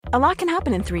A lot can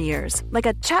happen in 3 years, like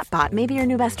a chatbot may be your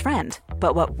new best friend.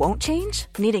 But what won't change?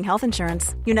 Needing health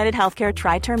insurance. United Healthcare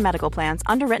Tri-Term Medical Plans,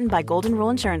 underwritten by Golden Rule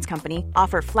Insurance Company,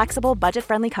 offer flexible,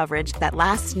 budget-friendly coverage that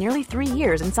lasts nearly 3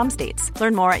 years in some states.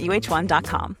 Learn more at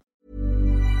uh1.com.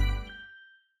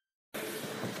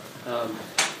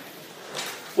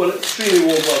 Well, extremely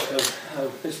warm welcome,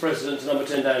 Mr. President, to number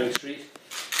 10 Downing Street.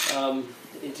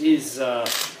 It is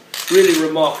really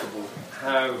remarkable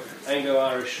how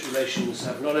Anglo-Irish relations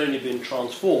have not only been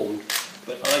transformed,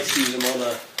 but I see them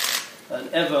on an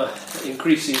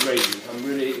ever-increasing gradient. I'm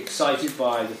really excited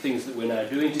by the things that we're now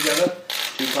doing together,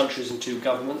 two countries and two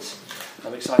governments.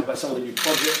 I'm excited by some of the new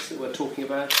projects that we're talking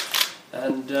about.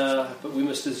 But we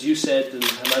must, as you said, and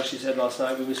Her Majesty said last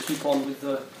night, we must keep on with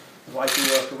the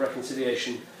vital work of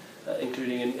reconciliation,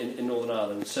 including in Northern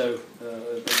Ireland. So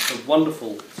it's a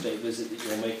wonderful state visit that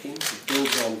you're making. It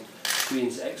builds on the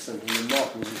Queen's excellent and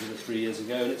remarkable visit of 3 years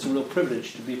ago, and it's a real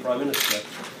privilege to be Prime Minister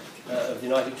of the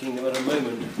United Kingdom at a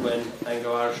moment when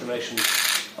Anglo-Irish relations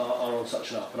are on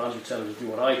such an up. And I'm determined to do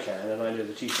what I can, and I know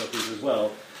the Taoiseach is as well,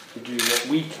 to do what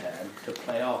we can to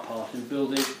play our part in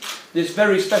building this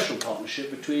very special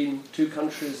partnership between two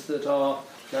countries that are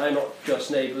now not just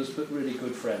neighbours, but really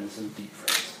good friends and deep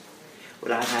friends.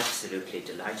 Well, I'm absolutely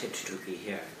delighted to be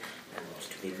here and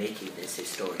to be making this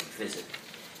historic visit.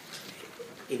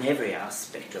 In every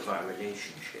aspect of our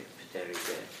relationship, there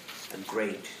is a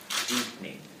great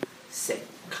deepening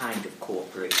kind of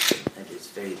cooperation that is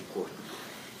very important.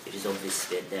 It is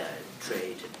obviously the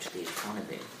trade and the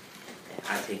economy.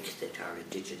 I think that our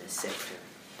indigenous sector,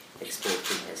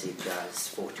 exporting as it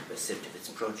does 40% of its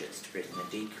produce to Britain,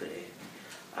 and equally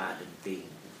Ireland being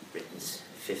Britain's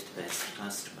fifth best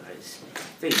customer, is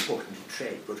very important in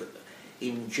trade. But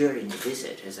during the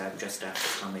visit, as I'm just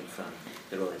after coming from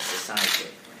the Royal Society,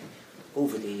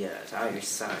 over the years, Irish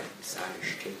science,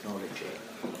 Irish technology,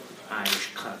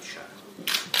 Irish culture,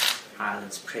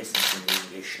 Ireland's presence in the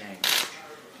English language,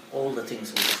 all the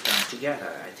things we have done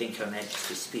together. I think Her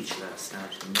Majesty's speech last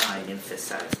night and mine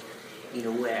emphasised, in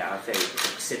a way, our very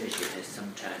proximity has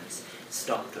sometimes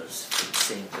stopped us from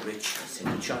seeing the richness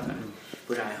in each other.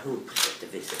 But I hope that the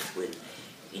visit will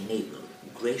enable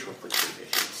great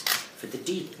opportunities for the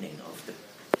deepening of the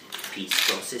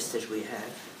peace process that we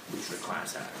have, which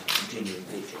requires our continuing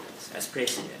vigilance. As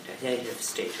President, as head of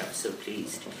state, I'm so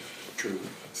pleased to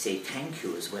say thank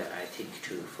you as well, I think,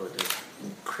 too, for the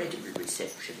incredible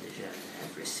reception that I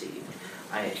have received.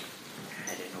 I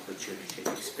had an opportunity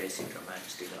of expressing to Her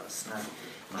Majesty last night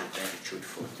my gratitude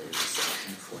for the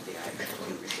reception, for the Irish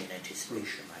community in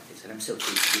anticipation like this. And I'm so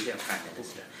pleased to be here, Prime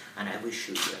Minister, and I wish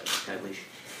you well. I wish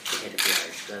the head of the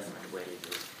Irish government well in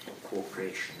your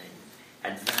cooperation in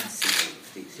advancing all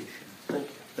of these issues. Thank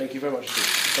you. Thank you very much.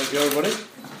 Thank you, everybody.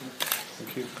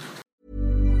 Thank you.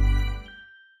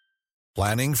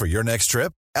 Planning for your next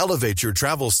trip? Elevate your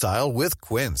travel style with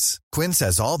Quince. Quince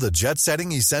has all the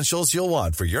jet-setting essentials you'll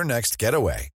want for your next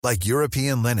getaway, like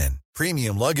European linen,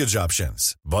 premium luggage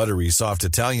options, buttery soft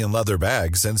Italian leather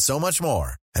bags, and so much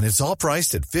more. And it's all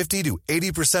priced at 50 to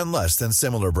 80% less than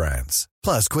similar brands.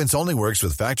 Plus, Quince only works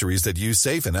with factories that use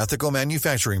safe and ethical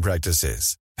manufacturing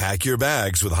practices. Pack your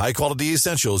bags with high-quality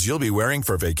essentials you'll be wearing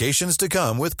for vacations to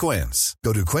come with Quince.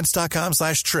 Go to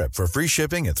quince.com/trip for free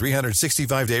shipping and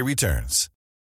 365-day returns.